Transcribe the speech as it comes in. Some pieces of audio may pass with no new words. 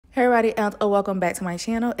Hey everybody, and welcome back to my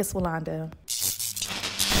channel. It's Wilonda.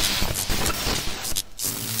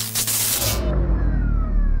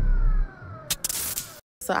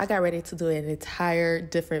 So I got ready to do an entire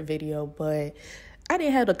different video, but I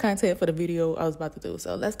didn't have the content for the video I was about to do.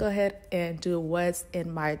 So let's go ahead and do what's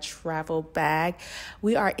in my travel bag.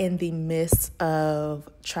 We are in the midst of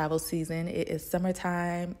travel season. It is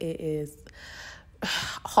summertime. It is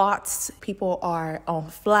hot. People are on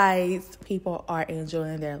flights. People are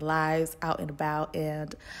enjoying their lives out and about,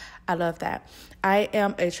 and I love that. I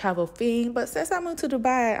am a travel fiend, but since I moved to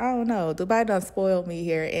Dubai, I don't know, Dubai done spoiled me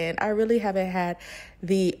here, and I really haven't had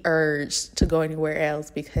the urge to go anywhere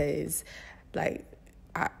else because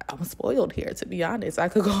I'm spoiled here, to be honest. I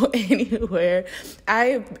could go anywhere.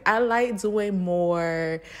 I like doing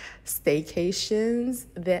more staycations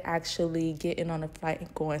than actually getting on a flight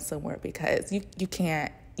and going somewhere, because you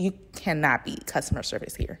cannot beat customer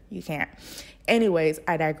service here. You can't. Anyways,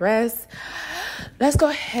 I digress. Let's go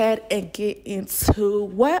ahead and get into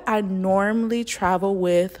what I normally travel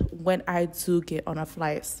with when I do get on a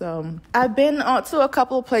flight. So I've been to a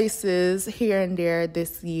couple of places here and there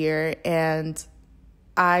this year, and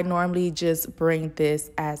I normally just bring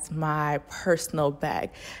this as my personal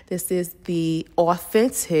bag. This is the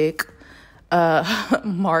authentic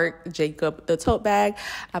Marc the tote bag.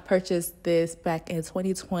 I purchased this back in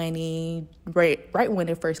 2020, right when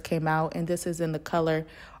it first came out, and this is in the color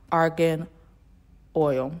Argan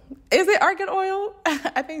oil. Is it Argan oil?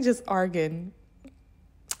 I think just Argan.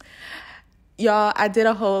 Y'all, I did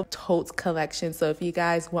a whole tote collection, so if you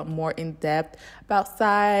guys want more in depth about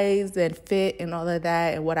size and fit and all of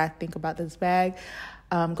that and what I think about this bag,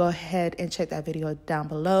 go ahead and check that video down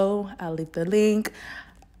below. I'll leave the link.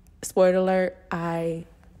 Spoiler alert, I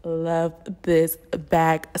love this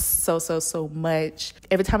bag so much.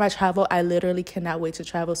 Every time I travel, I literally cannot wait to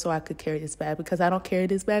travel so I could carry this bag, because I don't carry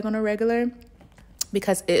this bag on a regular,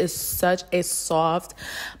 because it is such a soft,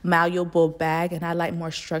 malleable bag, and I like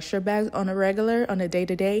more structured bags on a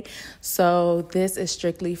day-to-day. So this is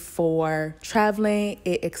strictly for traveling.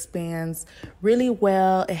 It expands really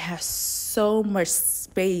well. It has so much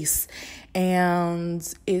space, and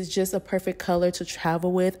it's just a perfect color to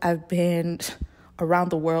travel with. I've been around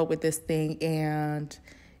the world with this thing, and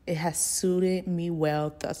it has suited me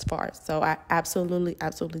well thus far. So I absolutely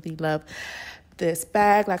love this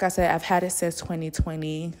bag. Like I said, I've had it since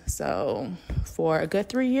 2020, so for a good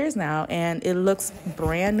 3 years now, and it looks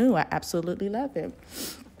brand new. I absolutely love it.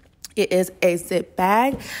 It is a zip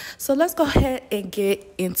bag. So let's go ahead and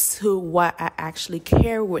get into what I actually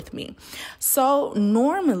carry with me. So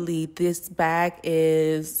normally this bag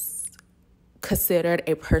is considered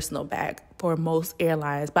a personal bag for most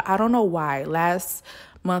airlines, but I don't know why. Last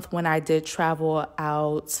month when I did travel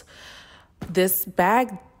out, this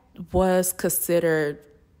bag was considered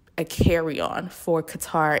a carry-on for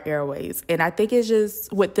Qatar Airways. And I think it's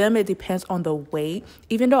just, with them, it depends on the weight.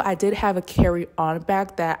 Even though I did have a carry-on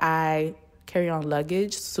bag that I carry-on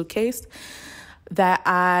luggage suitcase that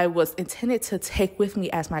I was intended to take with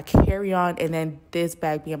me as my carry-on, and then this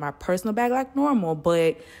bag being my personal bag like normal.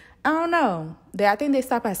 But I don't know. I think they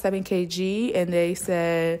stopped at 7 kg, and they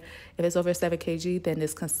said if it's over 7 kg, then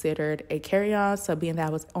it's considered a carry-on. So being that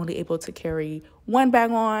I was only able to carry one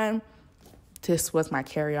bag on, this was my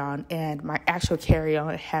carry-on, and my actual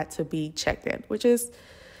carry-on had to be checked in, which is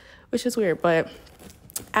weird, but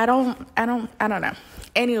I don't know.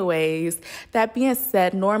 Anyways, that being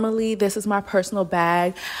said, normally this is my personal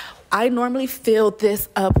bag. I normally fill this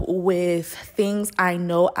up with things I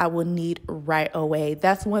know I will need right away.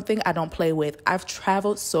 That's one thing I don't play with. I've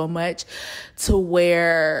traveled so much to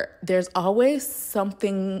where there's always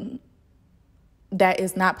something that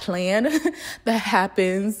is not planned that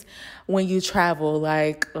happens when you travel,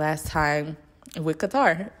 like last time with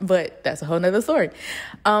Qatar, but that's a whole nother story.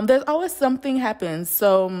 There's always something happens.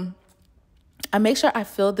 So I make sure I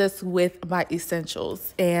fill this with my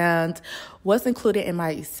essentials, and what's included in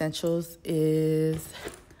my essentials is,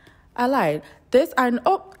 I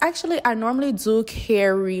normally do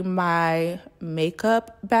carry my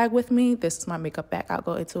makeup bag with me. This is my makeup bag. I'll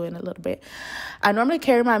go into it in a little bit. I normally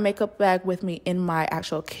carry my makeup bag with me in my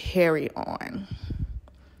actual carry-on,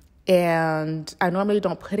 and I normally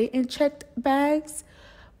don't put it in checked bags,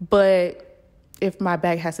 but if my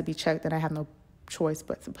bag has to be checked, then I have no choice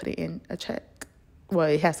but to put it in a check. Well,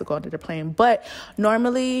 it has to go under the plane, but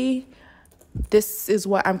normally this is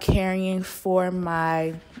what I'm carrying for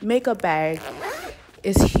my makeup bag.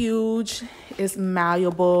 It's huge, it's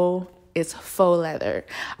malleable, it's faux leather.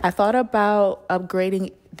 I thought about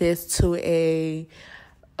upgrading this to a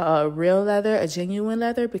a real leather, a genuine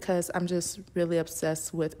leather, because I'm just really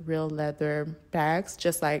obsessed with real leather bags,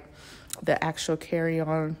 just like the actual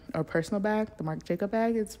carry-on or personal bag, the Marc Jacob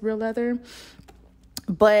bag is real leather.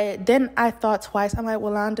 But then I thought twice. I'm like,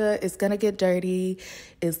 Wilonda, it's going to get dirty.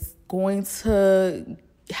 It's going to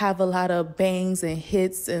have a lot of bangs and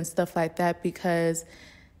hits and stuff like that because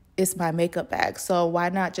it's my makeup bag. So why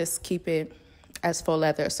not just keep it as faux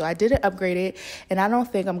leather? So I didn't upgrade it, and I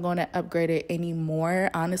don't think I'm going to upgrade it anymore.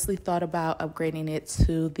 I honestly thought about upgrading it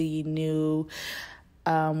to the new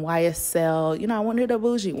YSL. I wanted a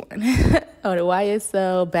bougie one. Oh, the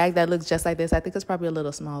YSL bag that looks just like this. I think it's probably a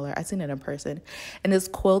little smaller. I seen it in person, and it's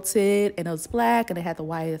quilted, and it was black, and it had the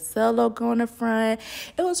YSL logo on the front.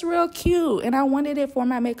 It was real cute, and I wanted it for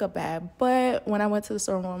my makeup bag. But when I went to the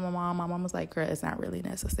store with my mom was like, girl, it's not really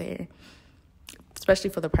necessary, especially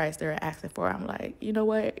for the price they were asking for. I'm like, you know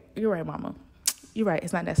what? You're right, mama. You're right.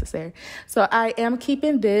 It's not necessary. So I am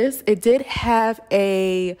keeping this. It did have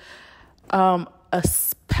a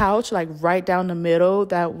pouch like right down the middle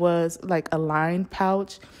that was like a lined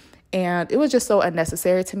pouch, and it was just so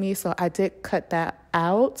unnecessary to me, so I did cut that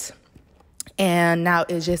out, and now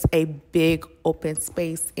it's just a big open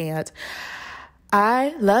space, and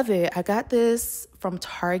I love it. I got this from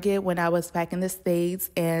Target when I was back in the States,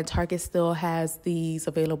 and Target still has these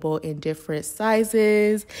available in different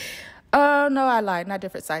sizes. Oh, no, I lied. Not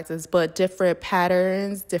different sizes, but different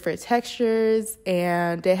patterns, different textures,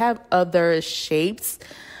 and they have other shapes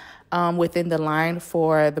within the line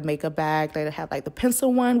for the makeup bag. They have like the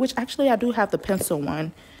pencil one, which actually I do have the pencil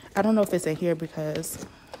one. I don't know if it's in here because,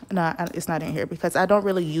 no, it's not in here because I don't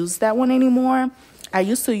really use that one anymore. I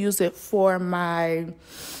used to use it for my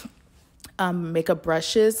makeup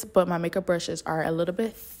brushes, but my makeup brushes are a little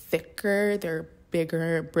bit thicker. They're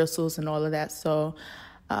bigger, bristles and all of that, so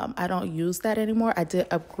I don't use that anymore. I did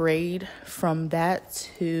upgrade from that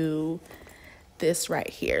to this right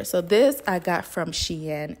here. So this I got from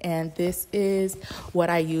Shein, and this is what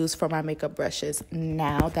I use for my makeup brushes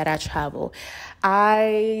now that I travel.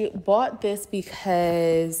 I bought this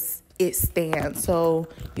because it stands. So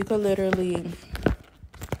you could literally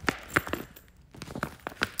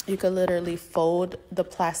fold the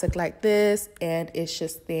plastic like this, and it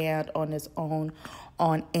should stand on its own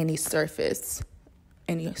on any surface,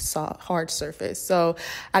 any soft, hard surface. So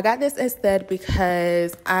I got this instead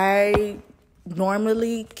because I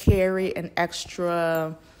normally carry an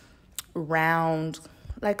extra round,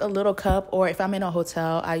 like a little cup, or if I'm in a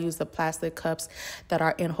hotel, I use the plastic cups that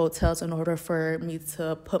are in hotels in order for me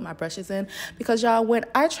to put my brushes in. Because y'all, when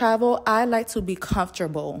I travel, I like to be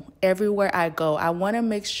comfortable everywhere I go. I want to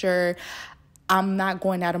make sure I'm not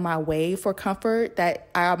going out of my way for comfort, that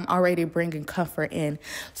I'm already bringing comfort in.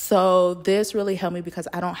 So this really helped me because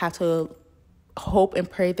I don't have to hope and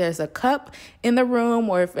pray there's a cup in the room,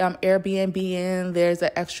 or if I'm Airbnb there's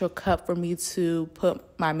an extra cup for me to put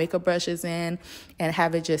my makeup brushes in and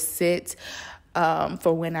have it just sit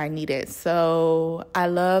for when I need it. So I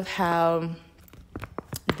love how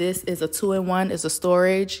this is a 2-in-1, it's a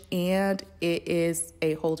storage, and it is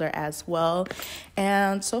a holder as well.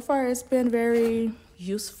 And so far it's been very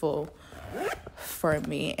useful for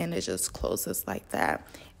me, and it just closes like that.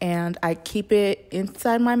 And I keep it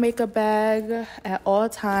inside my makeup bag at all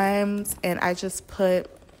times, and I just put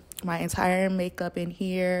my entire makeup in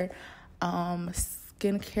here.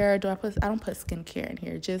 Skincare, I don't put skincare in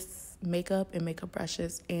here, just makeup and makeup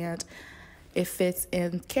brushes, and it fits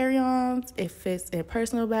in carry-ons, it fits in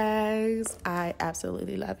personal bags. I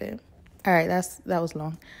absolutely love it. All right, that was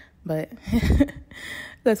long, but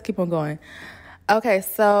let's keep on going. Okay,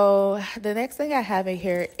 so the next thing I have in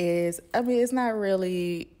here is, it's not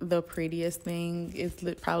really the prettiest thing. It's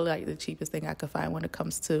probably like the cheapest thing I could find when it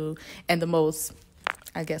comes to, and the most,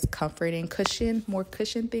 I guess, comforting more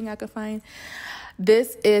cushion thing I could find.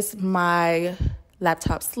 This is my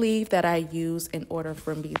laptop sleeve that I use in order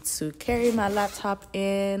for me to carry my laptop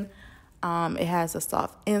in. It has a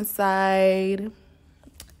soft inside.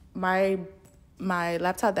 My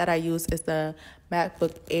laptop that I use is the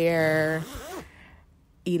MacBook Air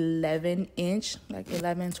 11-inch, like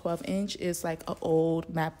 12-inch. Is like an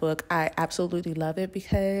old MacBook. I absolutely love it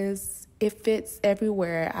because it fits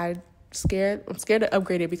everywhere. I'm scared to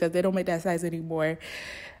upgrade it because they don't make that size anymore.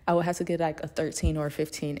 I would have to get like a 13 or a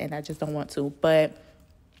 15, and I just don't want to. But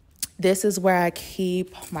this is where I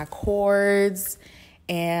keep my cords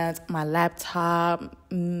and my laptop.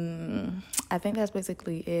 I think that's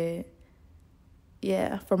basically it.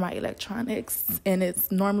 Yeah, for my electronics. And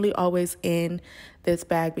it's normally always in this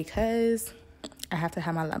bag because I have to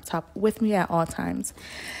have my laptop with me at all times.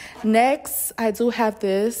 Next, I do have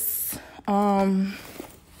this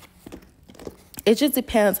it just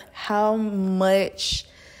depends how long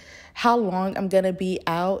I'm going to be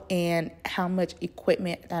out and how much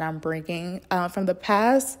equipment that I'm bringing. From the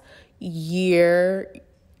past year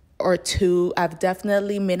or two, I've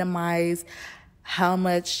definitely minimized how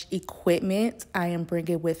much equipment I am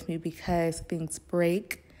bringing with me because things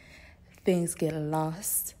break, things get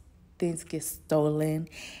lost, things get stolen.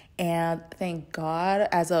 And thank God,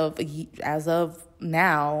 as of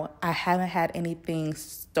now, I haven't had anything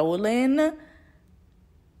stolen.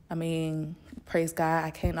 I mean, praise God.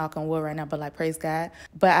 I can't knock on wood right now, but like, praise God.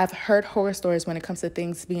 But I've heard horror stories when it comes to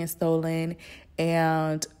things being stolen,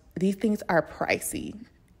 and these things are pricey.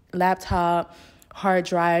 Laptop, hard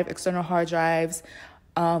drive, external hard drives,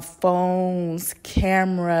 phones,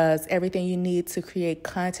 cameras, everything you need to create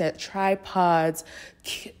content, tripods,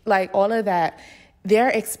 like all of that. They're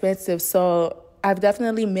expensive. So I've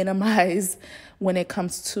definitely minimized when it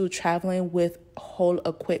comes to traveling with whole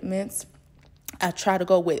equipment. I try to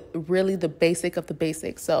go with really the basic of the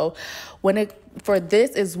basics. So for this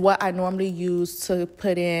is what I normally use to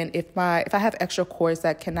put in if I have extra cords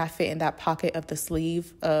that cannot fit in that pocket of the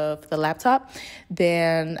sleeve of the laptop,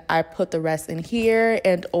 then I put the rest in here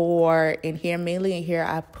or in here, mainly in here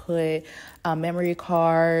I put memory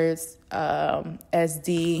cards,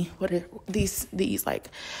 SD, what are these like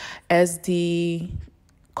SD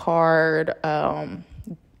card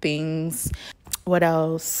things. What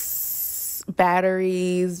else?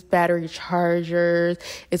 Batteries, battery chargers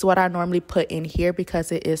is what I normally put in here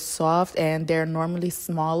because it is soft and they're normally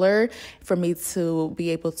smaller for me to be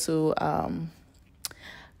able to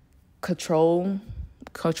control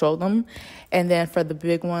them. And then for the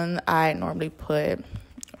big one, I normally put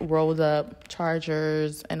rolled up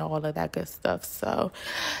chargers and all of that good stuff. So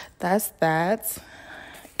that's that.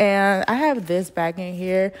 And I have this bag in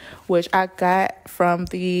here, which I got from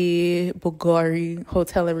the Bulgari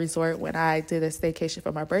Hotel and Resort when I did a staycation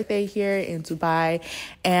for my birthday here in Dubai.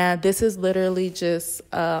 And this is literally just,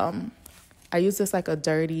 I use this like a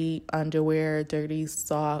dirty underwear, dirty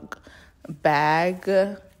sock bag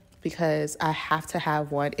because I have to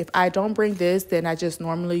have one. If I don't bring this, then I just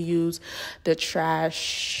normally use the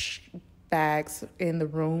trash bags in the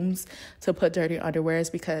rooms to put dirty underwears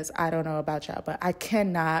because I don't know about y'all, but I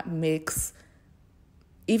cannot mix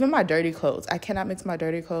even my dirty clothes. I cannot mix my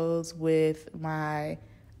dirty clothes with my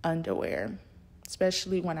underwear,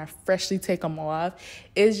 especially when I freshly take them off.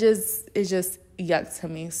 It's just yuck to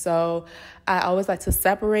me. So I always like to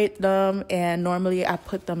separate them, and normally I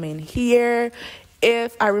put them in here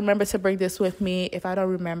if I remember to bring this with me. If I don't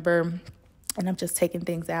remember and I'm just taking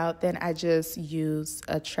things out, then I just use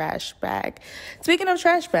a trash bag. Speaking of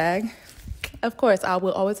trash bag, of course, I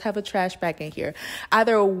will always have a trash bag in here.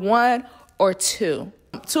 Either one or two.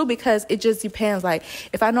 Two because it just depends. Like,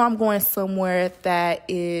 if I know I'm going somewhere that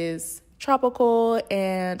is tropical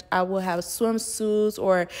and I will have swimsuits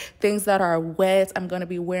or things that are wet I'm going to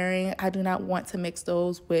be wearing, I do not want to mix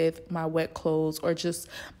those with my wet clothes or just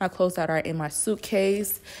my clothes that are in my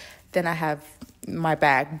suitcase. Then I have my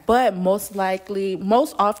bag. But most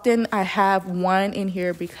often I have one in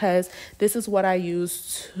here because this is what I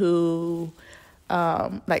use to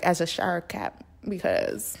like as a shower cap,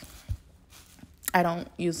 because I don't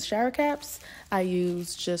use shower caps. I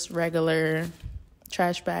use just regular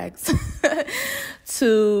trash bags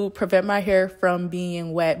to prevent my hair from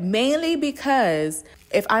being wet, mainly because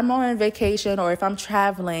if I'm on vacation or if I'm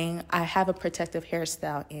traveling, I have a protective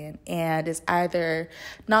hairstyle in, and it's either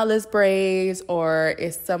knotless braids or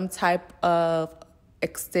it's some type of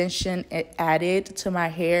extension added to my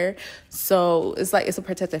hair. So it's a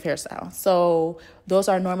protective hairstyle. So those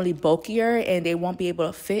are normally bulkier and they won't be able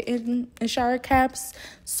to fit in shower caps.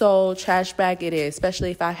 So trash bag it is, especially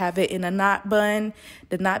if I have it in a knot bun,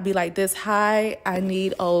 the knot be like this high. I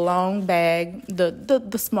need a long bag,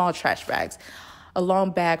 the small trash bags, a long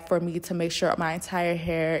bag for me to make sure my entire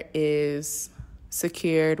hair is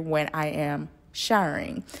secured when I am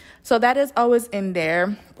showering. So that is always in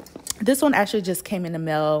there. This one actually just came in the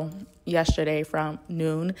mail yesterday from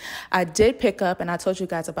noon. I did pick up, and I told you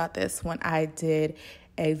guys about this when I did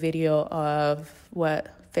a video of what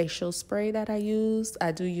facial spray that I used.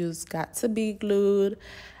 I do use Got to Be Glued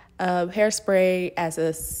hairspray as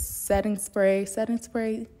a setting spray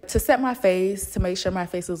to set my face, to make sure my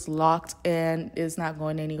face is locked and is not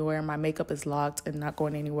going anywhere. My makeup is locked and not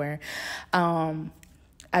going anywhere.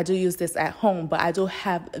 I do use this at home, but I do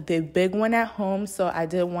have the big one at home, so I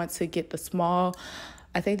did want to get the small.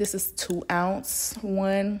 I think this is 2-ounce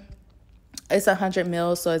one. It's 100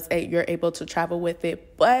 mils, so you're able to travel with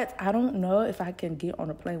it. But I don't know if I can get on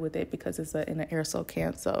a plane with it because it's in an aerosol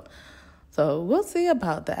can. So we'll see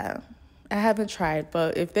about that. I haven't tried,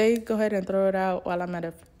 but if they go ahead and throw it out while I'm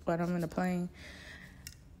in the plane,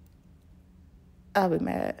 I'll be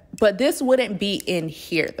mad. But this wouldn't be in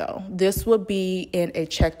here, though. This would be in a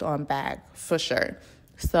checked on bag for sure.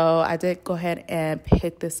 So I did go ahead and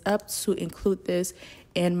pick this up to include this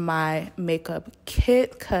in my makeup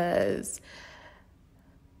kit because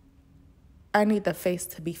I need the face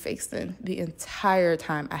to be facing the entire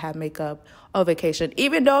time I have makeup on vacation.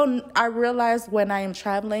 Even though I realize when I am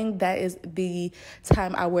traveling, that is the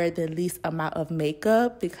time I wear the least amount of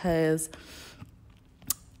makeup because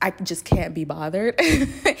I just can't be bothered.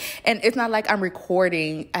 And it's not like I'm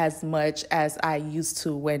recording as much as I used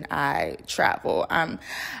to when I travel.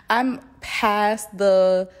 I'm past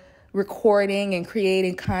the recording and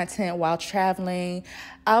creating content while traveling.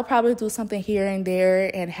 I'll probably do something here and there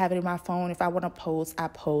and have it in my phone. If I want to post, I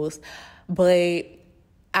post. But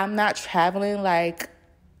I'm not traveling like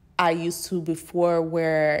I used to before,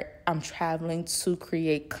 where I'm traveling to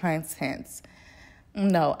create content.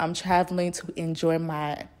 No, I'm traveling to enjoy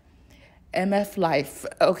my MF life,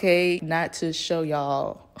 okay? Not to show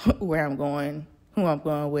y'all where I'm going, who I'm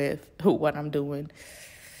going with, what I'm doing.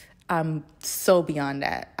 I'm so beyond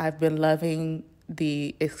that. I've been loving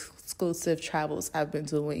the exclusive travels I've been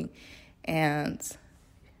doing. And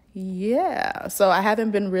yeah, so I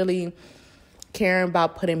haven't been really caring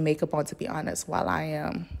about putting makeup on, to be honest, while I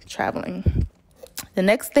am traveling. The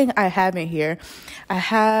next thing I have in here, I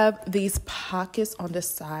have these pockets on the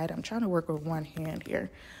side. I'm trying to work with one hand here.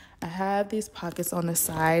 I have these pockets on the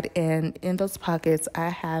side, and in those pockets, I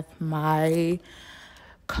have my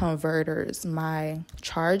converters, my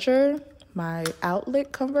charger, my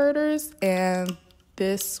outlet converters, and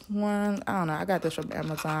this one, I don't know, I got this from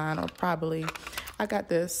Amazon, or probably I got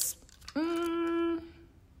this.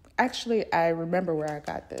 Actually, I remember where I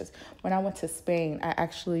got this. When I went to Spain, I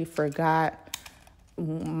actually forgot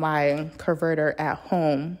my converter at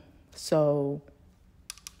home, so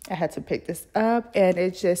I had to pick this up, and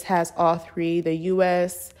it just has all three: the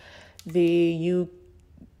US, the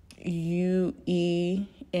UE,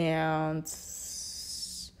 and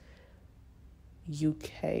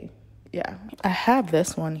UK. Yeah, I have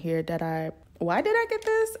this one here why did I get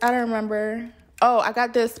this? I don't remember. Oh, I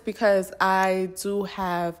got this because I do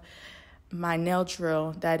have my nail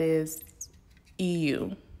drill that is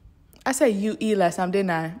EU. I said UE last time, didn't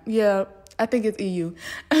I? Yeah, I think it's EU.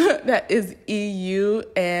 That is EU,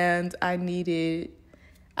 and I need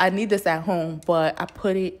this at home, but I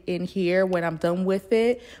put it in here when I'm done with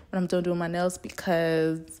it, when I'm done doing my nails,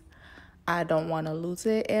 because I don't want to lose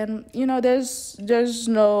it. And, you know,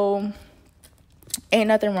 ain't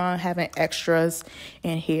nothing wrong having extras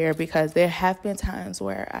in here, because there have been times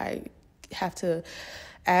where I have to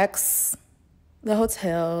ask the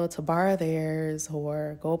hotel to borrow theirs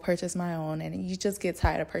or go purchase my own, and you just get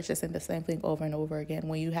tired of purchasing the same thing over and over again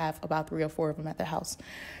when you have about 3 or 4 of them at the house,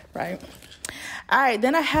 right? All right,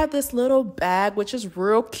 then I have this little bag, which is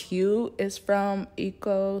real cute. It's from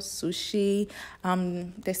Eco Sushi.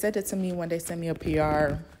 They sent it to me when they sent me a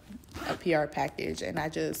PR package, and I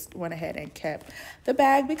just went ahead and kept the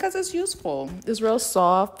bag because it's useful. It's real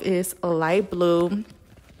soft. It's light blue.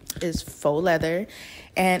 It's faux leather,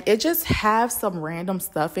 and it just has some random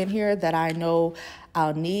stuff in here that I know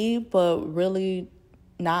I'll need, but really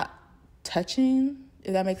not touching,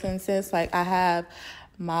 if that makes any sense. Like, I have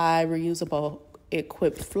my reusable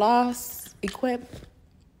equipped floss.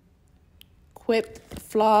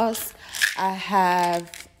 I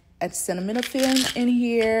have acetaminophen in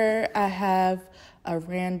here. I have a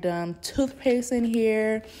random toothpaste in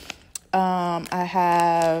here. I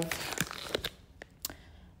have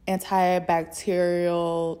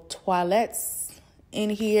antibacterial toilettes in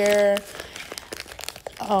here.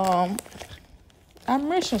 I'm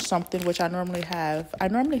missing something, which I normally have. I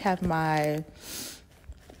normally have my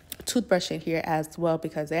toothbrush in here as well,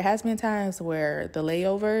 because there has been times where the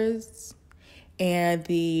layovers and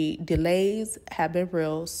the delays have been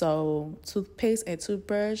real. So toothpaste and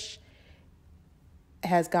toothbrush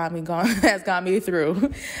has got me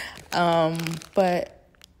through. But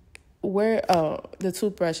the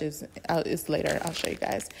toothbrush is later. I'll show you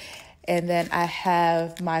guys. And then I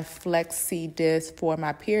have my Flexi disc for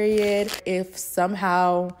my period. If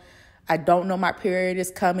somehow I don't know my period is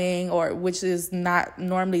coming, or which is not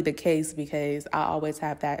normally the case, because I always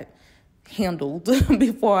have that handled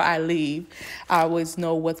before I leave. I always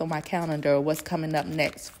know what's on my calendar, what's coming up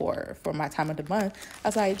next for my time of the month. I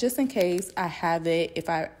was like, just in case, I have it if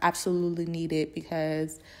I absolutely need it,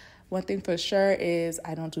 because one thing for sure is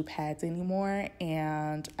I don't do pads anymore,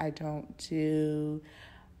 and I don't do,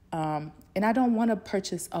 and I don't want to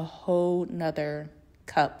purchase a whole nother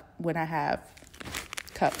cup when I have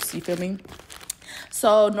cups, you feel me?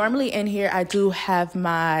 So normally in here, I do have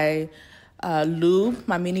my lube,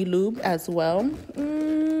 my mini lube as well.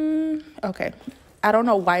 Okay. I don't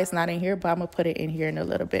know why it's not in here, but I'm going to put it in here in a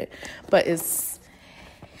little bit. But it's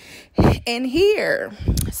in here.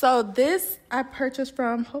 So this I purchased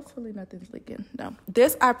from, hopefully nothing's leaking. No.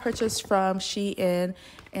 This I purchased from Shein,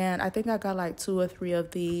 and I think I got like 2 or 3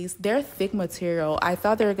 of these. They're thick material. I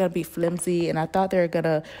thought they were going to be flimsy, and I thought they were going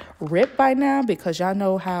to rip by now because y'all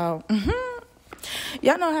know how,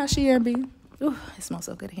 y'all know how Shein be. Ooh, it smells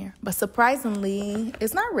so good here. But surprisingly,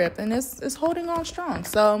 it's not ripped, and it's holding on strong.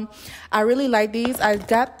 So I really like these. I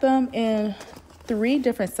got them in 3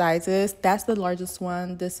 different sizes. That's the largest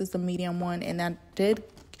one. This is the medium one. And this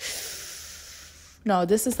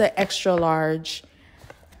is the extra large.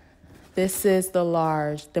 This is the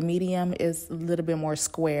large. The medium is a little bit more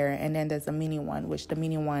square. And then there's the mini one, which the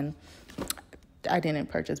mini one I didn't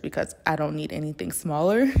purchase because I don't need anything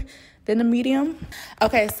smaller than the medium.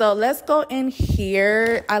 Okay, so let's go in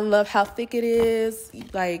here. I love how thick it is.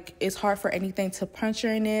 Like, it's hard for anything to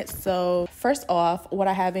puncture in it. So first off, what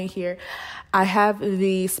I have in here, I have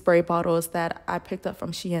the spray bottles that I picked up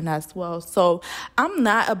from Shein as well. So I'm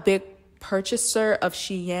not a big purchaser of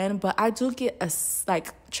Shein, but I do get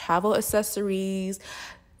travel accessories,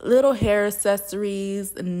 little hair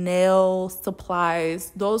accessories, nail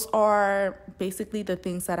supplies. Those are basically the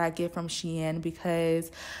things that I get from Shein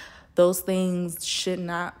because those things should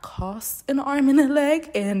not cost an arm and a leg.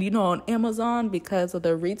 And, on Amazon, because of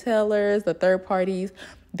the retailers, the third parties,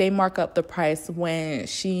 they mark up the price when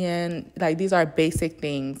Shein, these are basic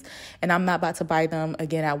things. And I'm not about to buy them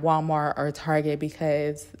again at Walmart or Target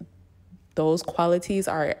because those qualities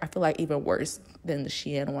are, I feel like, even worse than the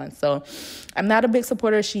Shein one. So I'm not a big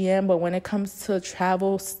supporter of Shein, but when it comes to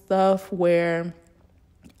travel stuff where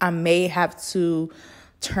I may have to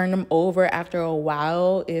turn them over after a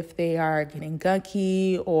while if they are getting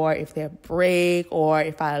gunky or if they break or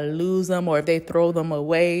if I lose them or if they throw them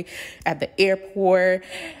away at the airport,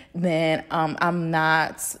 then I'm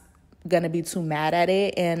not gonna be too mad at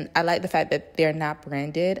it. And I like the fact that they're not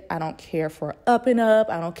branded. I don't care for Up and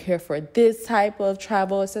Up. I don't care for this type of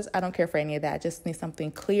travel assist. I don't care for any of that. I just need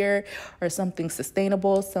something clear or something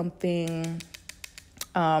sustainable, something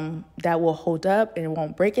that will hold up and it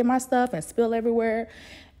won't break in my stuff and spill everywhere.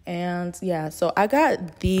 And yeah, so I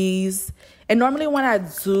got these. And normally when I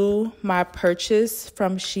do my purchase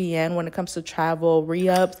from Shein, when it comes to travel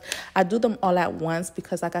re-ups, I do them all at once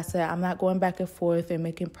because, like I said, I'm not going back and forth and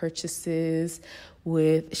making purchases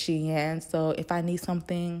with Shein. So if I need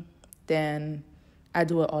something, then I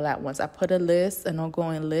do it all at once. I put a list, an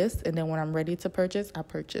ongoing list, and then when I'm ready to purchase, I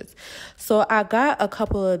purchase. So I got a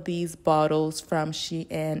couple of these bottles from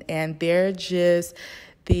Shein, and they're just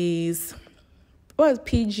these,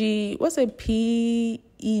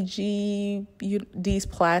 these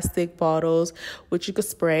plastic bottles, which you could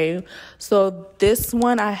spray. So this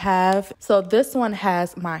one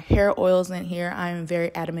has my hair oils in here. I am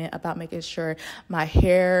very adamant about making sure my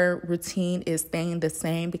hair routine is staying the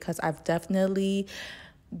same because I've definitely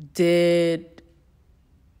did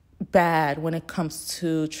bad when it comes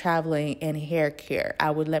to traveling and hair care.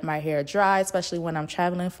 I would let my hair dry, especially when I'm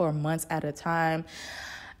traveling for months at a time.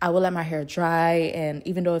 I would let my hair dry, and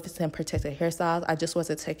even though if it's in protected hairstyles, I just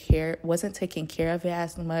wasn't taking care of it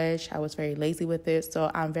as much. I was very lazy with it, so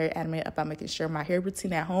I'm very adamant about making sure my hair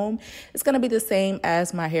routine at home is going to be the same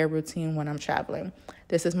as my hair routine when I'm traveling.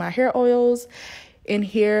 This is my hair oils. In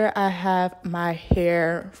here, I have my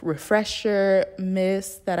hair refresher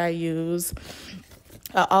mist that I use.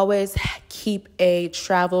 I always keep a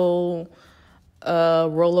travel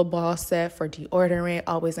rollerball set for deodorant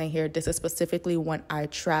always in here. This is specifically when I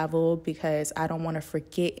travel because I don't want to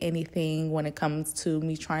forget anything when it comes to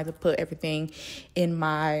me trying to put everything in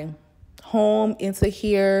my home into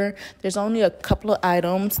here. There's only a couple of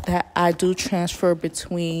items that I do transfer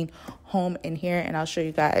between home and here, and I'll show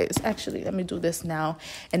you guys. Actually, let me do this now.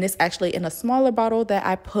 And it's actually in a smaller bottle that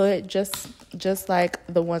I put just like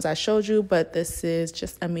the ones I showed you, but this is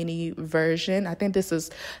just a mini version. I think this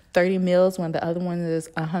is 30 mils when the other one is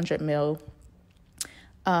 100 mil.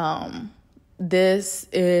 This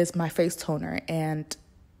is my face toner, and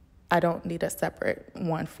I don't need a separate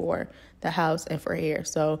one for the house and for hair.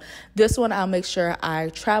 So this one I'll make sure I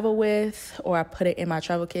travel with, or I put it in my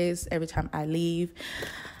travel case every time I leave.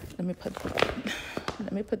 Let me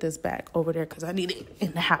put this back over there because I need it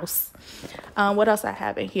in the house. What else I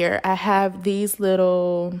have in here? I have these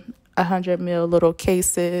little 100 mil little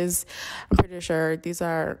cases. I'm pretty sure these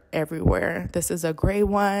are everywhere. This is a gray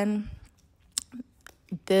one.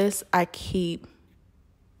 This I keep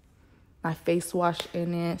my face wash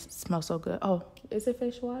in it. It smells so good. Oh, Is it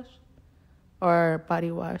face wash or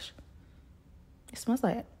body wash? It smells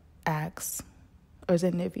like Axe. Or is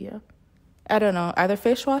it Nivea? I don't know. Either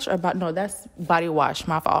face wash or no, that's body wash.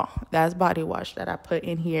 My fault. That's body wash that I put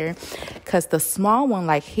in here. Because the small one,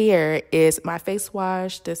 like here, is my face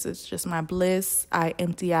wash. This is just my Bliss. I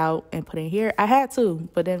empty out and put in here. I had to,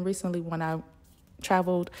 but then recently when I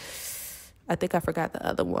traveled, I think I forgot the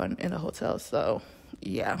other one in the hotel. So,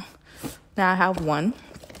 yeah. Now I have one.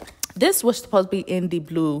 This was supposed to be in the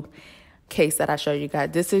blue case that I showed you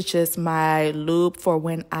guys. This is just my lube for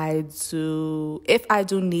when if I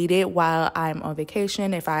do need it while I'm on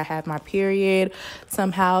vacation. If I have my period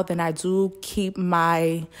somehow, then I do keep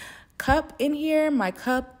my cup in here. My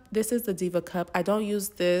cup, this is the Diva cup. I don't use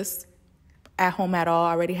this at home at all.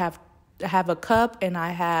 I already have a cup and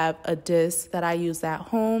I have a disc that I use at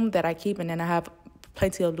home that I keep, and then I have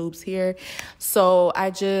plenty of lubes here. So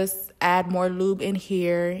I just add more lube in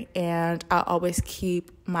here, and I always keep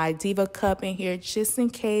my Diva cup in here just in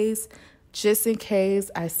case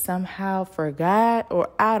I somehow forgot, or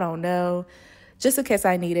I don't know, just in case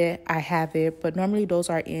I need it, I have it. But normally those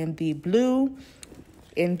are in the blue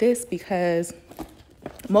in this, because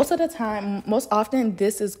most often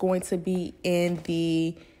this is going to be in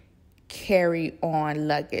the carry-on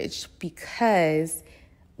luggage, because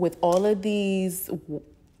with all of these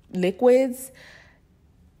liquids,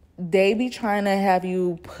 they be trying to have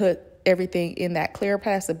you put everything in that clear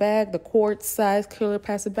plastic bag, the quart size clear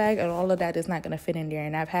plastic bag, and all of that is not going to fit in there.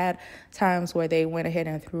 And I've had times where they went ahead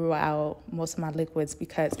and threw out most of my liquids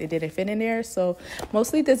because it didn't fit in there. So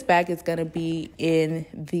mostly this bag is going to be in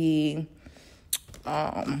the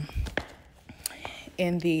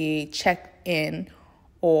check-in,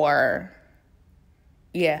 or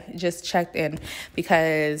just checked in,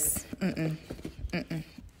 because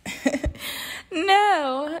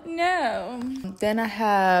no. Then I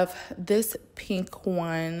have this pink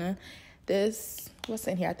one. What's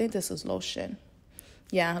in here? I think this is lotion.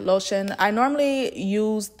 Yeah, lotion. I normally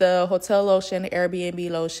use the hotel lotion, Airbnb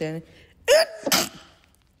lotion.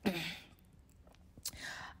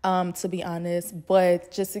 To be honest,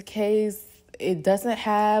 but just in case it doesn't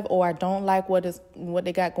have, or I don't like what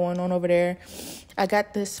they got going on over there, I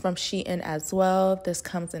got this from Shein as well. This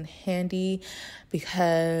comes in handy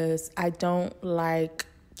because I don't like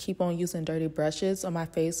keep on using dirty brushes on my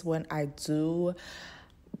face when I do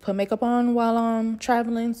put makeup on while I'm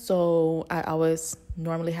traveling. So I always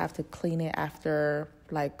normally have to clean it after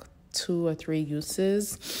like 2 or 3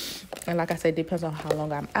 uses. And like I said, depends on how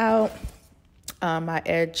long I'm out. My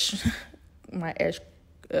edge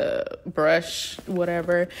brush,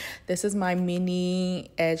 whatever. This is my mini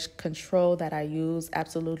edge control that I use.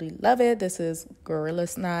 Absolutely love it. This is Gorilla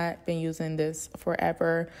Snot. Been using this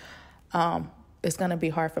forever. It's gonna be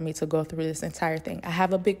hard for me to go through this entire thing. I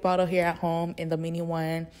have a big bottle here at home in the mini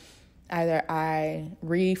one. Either I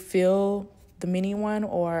refill the mini one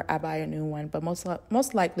or I buy a new one, but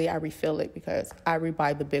most likely I refill it because I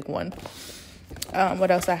rebuy the big one. What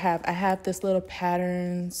else I have? I have this little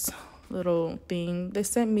patterns little thing. They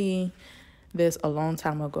sent me this a long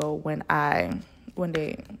time ago when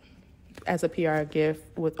they as a PR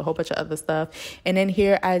gift with a whole bunch of other stuff. And then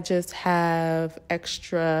here I just have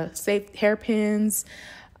extra safe hairpins,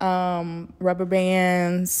 rubber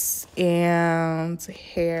bands, and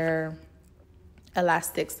hair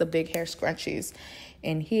elastics, the big hair scrunchies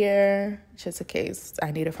in here, just in case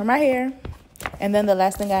I need it for my hair. And then the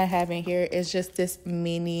last thing I have in here is just this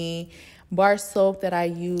mini bar soap that I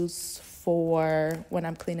use for when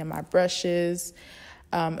I'm cleaning my brushes.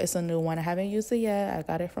 It's a new one. I haven't used it yet. I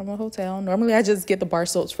got it from a hotel. Normally I just get the bar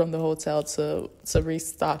soaps from the hotel to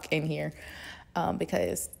restock in here,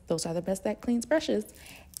 because those are the best that cleans brushes.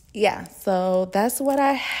 Yeah, so that's what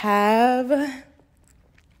I have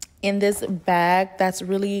in this bag. That's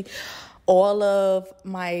really all of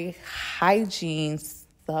my hygiene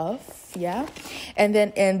stuff, yeah. And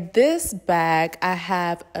then in this bag, I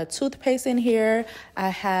have a toothpaste in here. I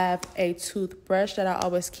have a toothbrush that I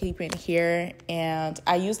always keep in here, and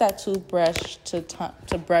I use that toothbrush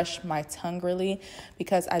to brush my tongue, really,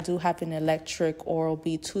 because I do have an electric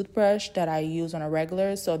Oral-B toothbrush that I use on a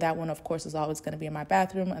regular. So that one, of course, is always going to be in my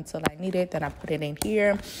bathroom until I need it. Then I put it in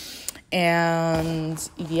here. And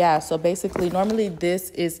yeah, so basically normally this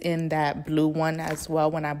is in that blue one as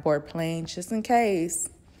well when I board plane, just in case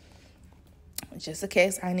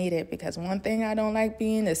I need it. Because one thing I don't like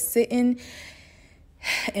being is sitting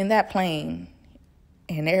in that plane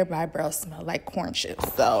and everybody breath smell like corn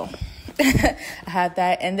chips. So I have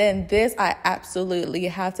that. And then this I absolutely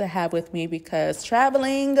have to have with me, because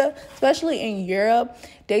traveling, especially in Europe,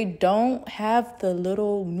 they don't have the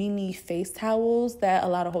little mini face towels that a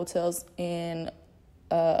lot of hotels in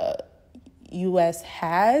US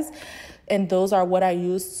has, and those are what I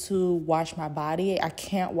use to wash my body. I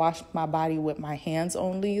can't wash my body with my hands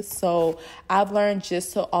only, so I've learned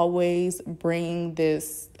just to always bring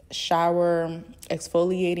this shower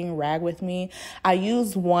exfoliating rag with me. I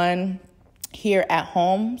use one here at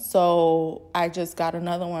home, so I just got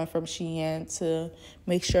another one from Shein to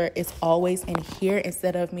make sure it's always in here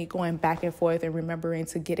instead of me going back and forth and remembering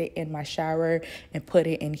to get it in my shower and put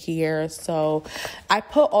it in here. So I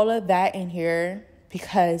put all of that in here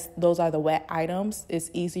because those are the wet items.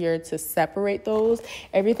 It's easier to separate those.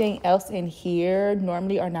 Everything else in here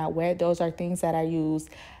normally are not wet. Those are things that I use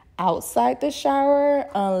outside the shower,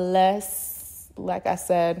 unless, like I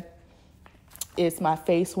said, it's my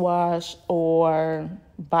face wash or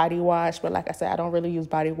body wash. But like I said, I don't really use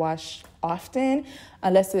body wash often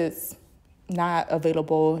unless it's not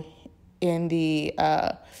available in the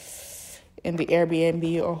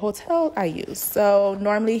Airbnb or hotel I use. So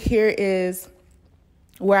normally here is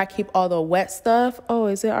where I keep all the wet stuff. Oh,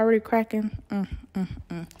 is it already cracking?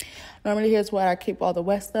 Normally here's where I keep all the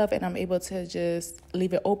wet stuff, and I'm able to just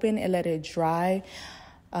leave it open and let it dry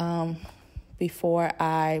before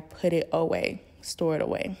I put it away, store it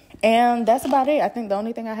away. And that's about it. I think the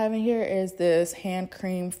only thing I have in here is this hand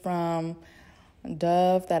cream from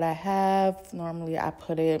Dove that I have. Normally I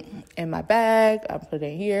put it in my bag. I put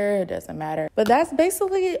it here. It doesn't matter. But that's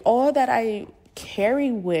basically all that I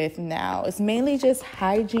carry with now. It's mainly just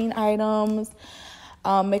hygiene items,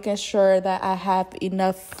 making sure that I have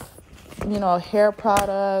enough, hair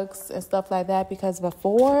products and stuff like that, because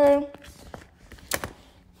before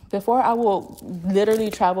I will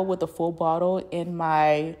literally travel with a full bottle in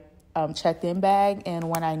my checked-in bag, and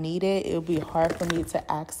when I need it, it'll be hard for me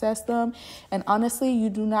to access them. And honestly, you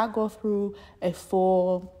do not go through a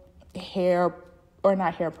full hair, or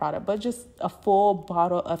not hair product, but just a full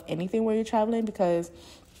bottle of anything when you're traveling, because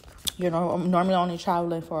I'm normally only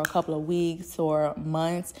traveling for a couple of weeks or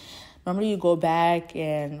months. Normally you go back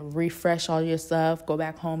and refresh all your stuff, go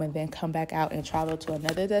back home, and then come back out and travel to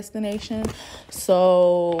another destination.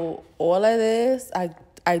 So all of this,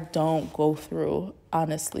 I don't go through,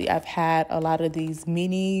 honestly. I've had a lot of these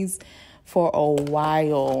minis for a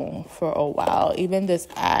while. Even this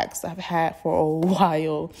Axe I've had for a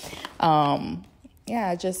while.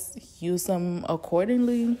 I just use them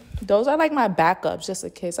accordingly. Those are like my backups, just in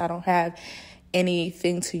case I don't have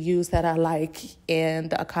anything to use that I like in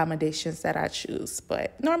the accommodations that I choose.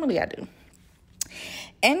 But normally I do.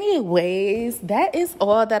 Anyways, that is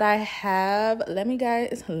all that I have. Let me know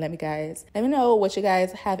what you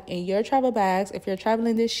guys have in your travel bags if you're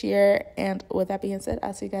traveling this year. And with that being said,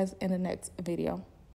 I'll see you guys in the next video.